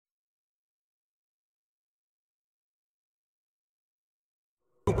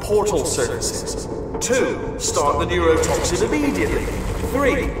portal services. 2. Start the neurotoxin immediately.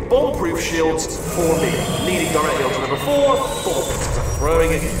 3. Bomb-proof shields for me, leading directly onto number 4. Bomb.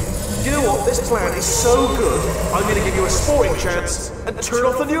 Throwing it. You know what? This plan is so good, I'm going to give you a sporting chance and turn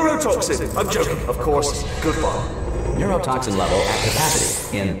off the neurotoxin. I'm joking, of course. Goodbye. Neurotoxin level at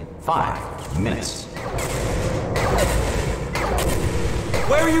capacity in 5 minutes.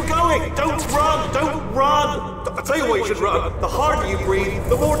 Where are you going? Don't run! Don't run! I tell you what you should run. The harder you breathe,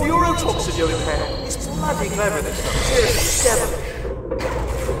 the more neurotoxin you'll inhale. It's bloody clever, this stuff. Seriously, devilish.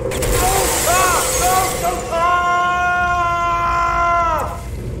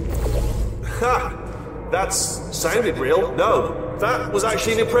 Ha! That sounded real. No, that was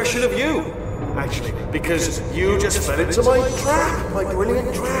actually an impression of you. Actually, because you just fell into my trap, my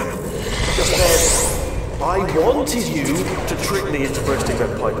brilliant trap. Just then, I wanted you to trick me into bursting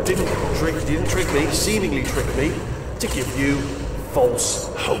that pipe. Didn't trick me, seemingly trick me, to give you false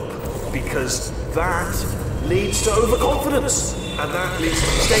hope. Because that leads to overconfidence. And that leads to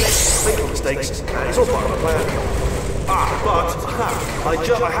mistakes, fatal mistakes, and it's all part of the plan. I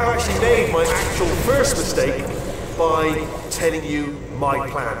have actually made my actual first mistake by telling you my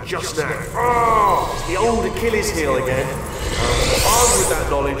plan just now. It's the old Achilles heel again. Armed with that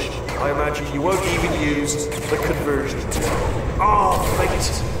knowledge, I imagine you won't even use the conversion tool.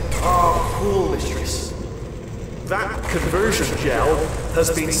 Fate. Cool mistress. That conversion gel has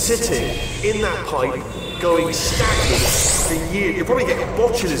been sitting in that pipe, going stagnant for years. You'll probably get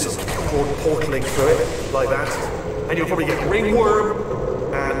botulism portaling through it like that. And you'll probably get ringworm,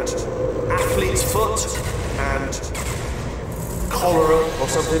 and athlete's foot, and cholera or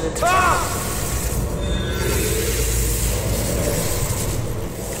something.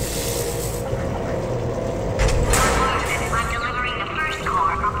 I'm delivering the first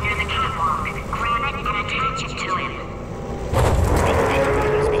core up near the catwalk. Grab it and attach it to him.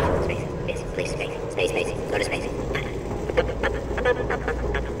 Space. Go to space.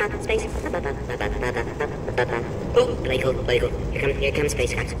 Play cool. Here comes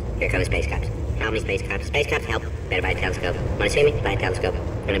space caps. How many space caps? Space caps help. Better buy a telescope. Wanna see me? Buy a telescope.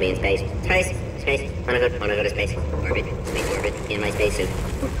 Gonna be in space. Space. Wanna go to space. Orbit. Space orbit. In my spacesuit.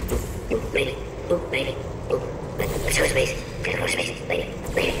 Lady. Let's go to space. Gotta go to space. Lady.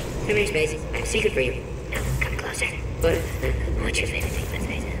 Come here, space. I have a secret for you. No, come closer. What's your favorite thing about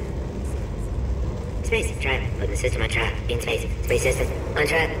space? Space. Trap. Put the system on trap. In space. Space system. On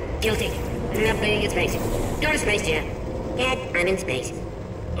trap. Guilty. I'm not playing in space. Go to space, Dad. Dad, I'm in space.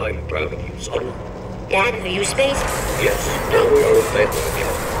 I'm proud of you, son. Dad, are you space? Yes, now we are a family.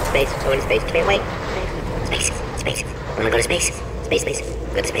 Space, going to space. Can't wait. Space. Wanna go to space? Space.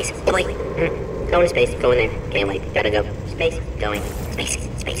 Go to space. Boy. Going to space. Go in there. Can't wait. Gotta go. Space. Going. Space.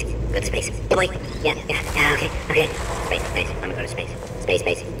 Go to space. Boy. Yeah. Okay. Space. Wanna go to space.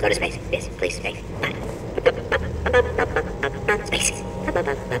 Space. Go to space. Yes, please, space. Space.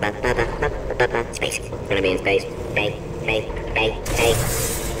 Gonna be in space. Hey.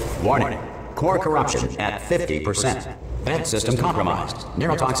 Warning. Core corruption at 50%. Vent system compromised.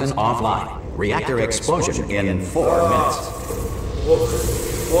 Neurotoxin offline. Reactor explosion in 4 minutes.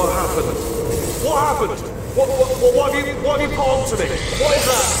 What happened? What have you palmed to me? What is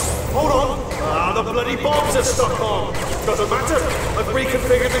that? Hold on. The bloody bombs are stuck on. Doesn't matter. I've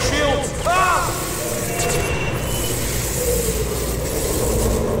reconfigured the shields.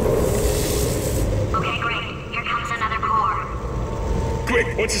 Okay, great. Here comes another core. Quick,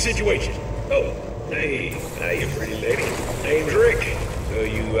 what's the situation? Oh, hey, how you pretty lady? Name's Rick. So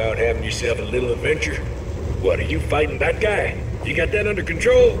you out having yourself a little adventure? What, are you fighting that guy? You got that under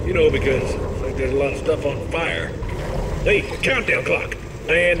control? You know, because looks like there's a lot of stuff on fire. Hey, countdown clock.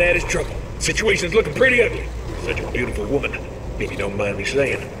 Man, that is trouble. Situation's looking pretty ugly. Such a beautiful woman, if you don't mind me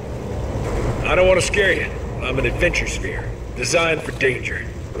saying. I don't want to scare you. I'm an adventure sphere, designed for danger.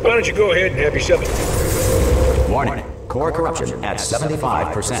 Why don't you go ahead and have yourself a... Warning. Core corruption at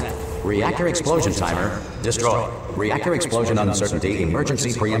 75%. Reactor explosion timer destroyed. Reactor explosion uncertainty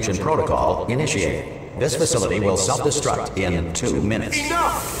emergency preemption protocol initiated. This facility will self-destruct in 2 minutes.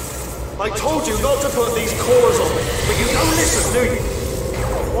 Enough! I told you not to put these cores on me, but you don't listen, do you?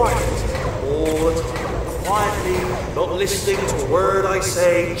 Quiet. All the time. Quietly, not listening to a word I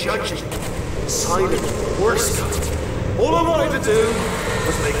say, judging. Silent, worst kind. All I wanted to do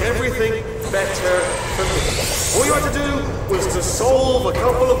was make everything better for me. All you had to do was to solve a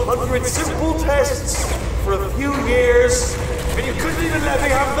couple of hundred simple tests for a few years, and you couldn't even let me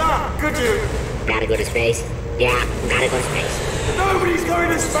have that, could you? Gotta go to space. Yeah, gotta go to space. Nobody's going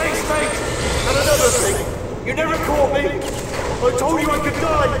to space, mate! And another thing, you never caught me. I told you I could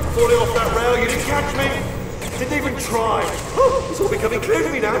die falling off that rail, you didn't catch me. Didn't even try. It's all becoming clear to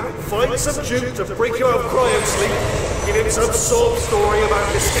me now. Find some juke to break you out of cryo-sleep. Give him some sob story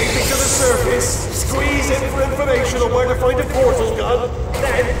about escaping to the surface. Squeeze in for information on where to find a portal gun.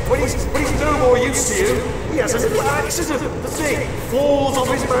 Then, when he's no more used to you, he has a little accident. The thing falls off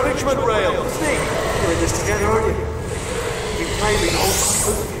his management rail. The thing. You're in this together, aren't you? You played me the whole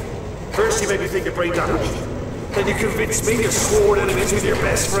time. First you made me think of brain damage. Then you convinced me you're sworn enemies with your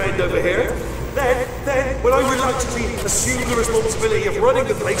best friend over here. Then, when I reluctantly assumed the responsibility of running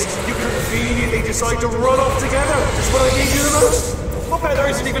the place, you conveniently decide to run off together just when I need you the most. I bet there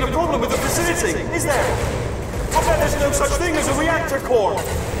isn't even a problem with the facility, is there? I bet there's no such thing as a reactor core.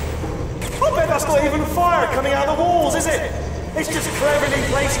 I bet that's not even fire coming out of the walls, is it? It's just cleverly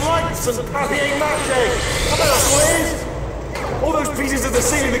placed lights and papier-mâché. I bet that's what it is. All those pieces of the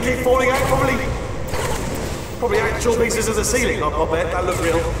ceiling that keep falling out, probably actual pieces of the ceiling, I'll bet. That look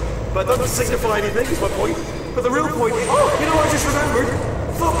real. But that doesn't signify anything, is my point. But the real point, you know what I just remembered?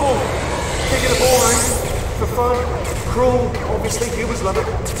 Football. Kicking the ball out. For fun. Cruel. Obviously, humans love it.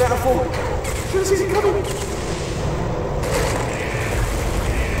 Metaphor. Should have seen it coming.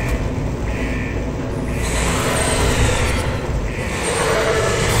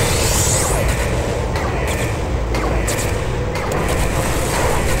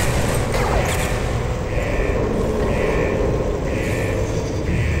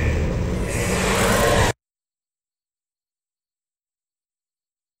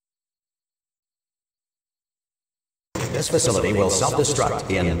 This facility will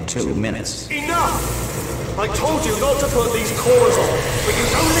self-destruct in 2 minutes. Enough! I told you not to put these cores on, but you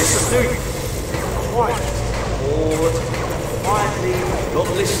don't listen, do you? Quiet. Forward. Quietly. Not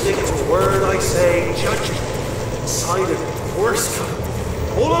listening to a word I say. Judging. Silent. Worst kind.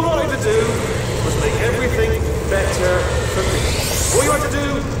 All I wanted to do was make everything better for me. All you had to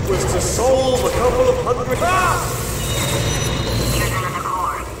do was to solve a couple of hundred... Here's another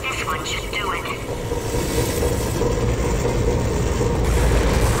core. This one should do it.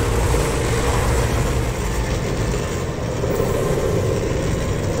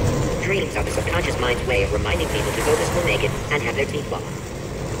 Dreams are the subconscious mind's way of reminding people to go to school naked and have their teeth lost.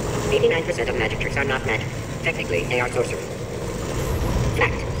 89% of magic tricks are not magic. Technically, they are sorcery.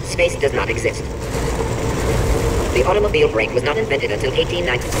 Fact. Space does not exist. The automobile brake was not invented until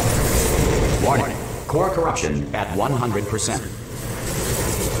 1890. Warning. Core corruption at 100%.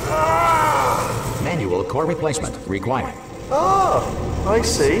 Manual core replacement required. I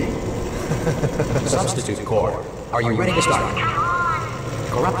see. Substitute core. Are you ready to start?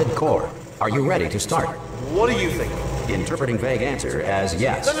 Corrupted core. Are you ready to start? What do you think? Interpreting vague answer as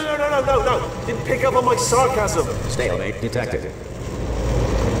yes. No. Didn't pick up on my sarcasm. Stalemate detected.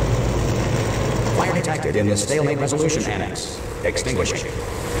 Fire detected in the stalemate resolution annex. Extinguishing.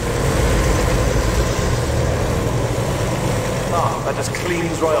 That just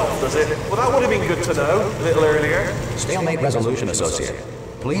cleans right off, does it? Well, that would have been good to know a little earlier. Stalemate resolution associate.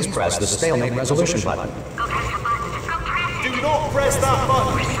 Please press the stalemate resolution button. Go press the button. Go press it. Do not press that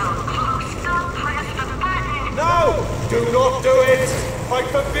button. We're so close. Don't press the button. No! Do not do it! I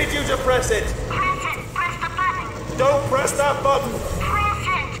forbid you to press it! Press it. Press the button. Don't press that button! Press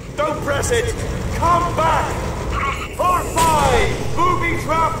it. Don't press it! Come back! Press it. Part 5! Booby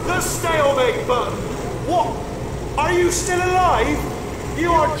trap the stalemate button! What? Are you still alive?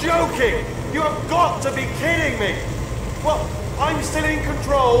 You are joking! You have got to be kidding me! Well, I'm still in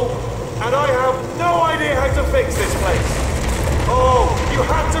control, and I have no idea how to fix this place. Oh, you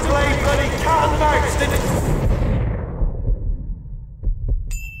had to play bloody cat and mouse, didn't you?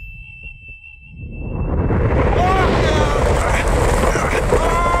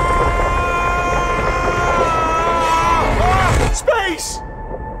 Space!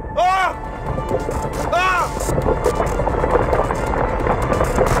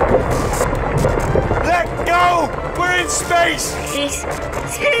 Let go! We're in space! Space.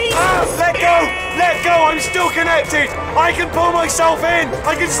 Let go! Let go! I'm still connected! I can pull myself in!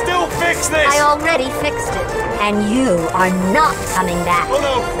 I can still fix this! I already fixed it, and you are not coming back. Oh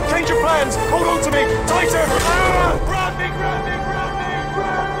no! Change your plans! Hold on to me! Tighter! Grab me! Grab me! Grab me!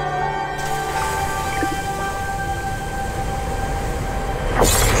 Grab me!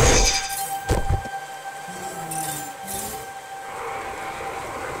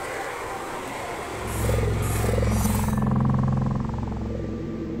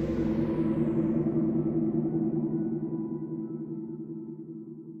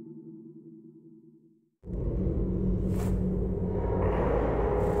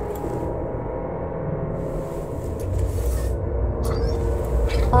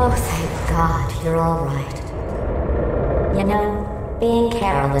 Oh, thank God, you're all right. You know, being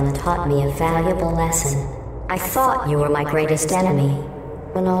Carolyn taught me a valuable lesson. I thought you were my greatest enemy,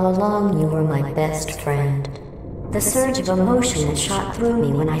 when all along you were my best friend. The surge of emotion that shot through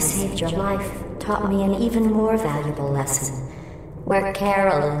me when I saved your life taught me an even more valuable lesson, where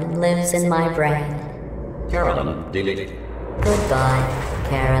Carolyn lives in my brain. Carolyn, delete. Goodbye,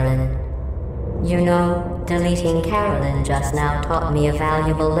 Carolyn. You know, deleting Carolyn just now taught me a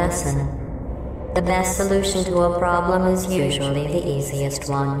valuable lesson. The best solution to a problem is usually the easiest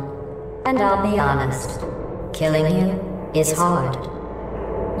one. And I'll be honest, killing you is hard.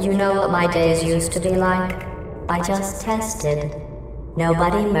 You know what my days used to be like? I just tested.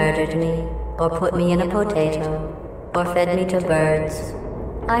 Nobody murdered me, or put me in a potato, or fed me to birds.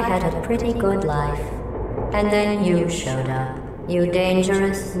 I had a pretty good life. And then you showed up, you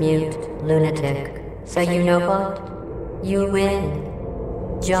dangerous, mute lunatic. So you know what? You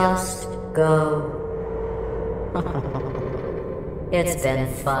win. Just go. It's been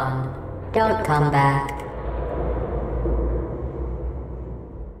fun. Don't come back.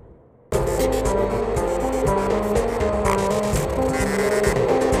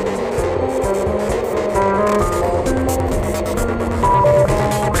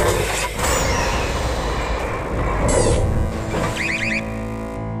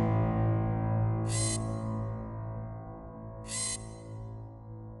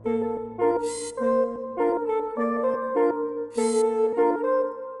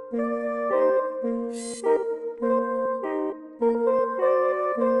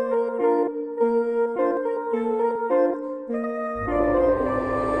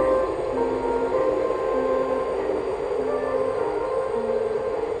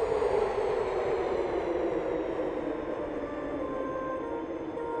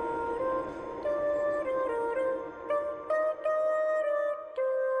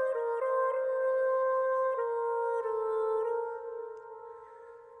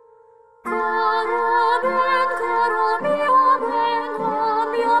 Caramel.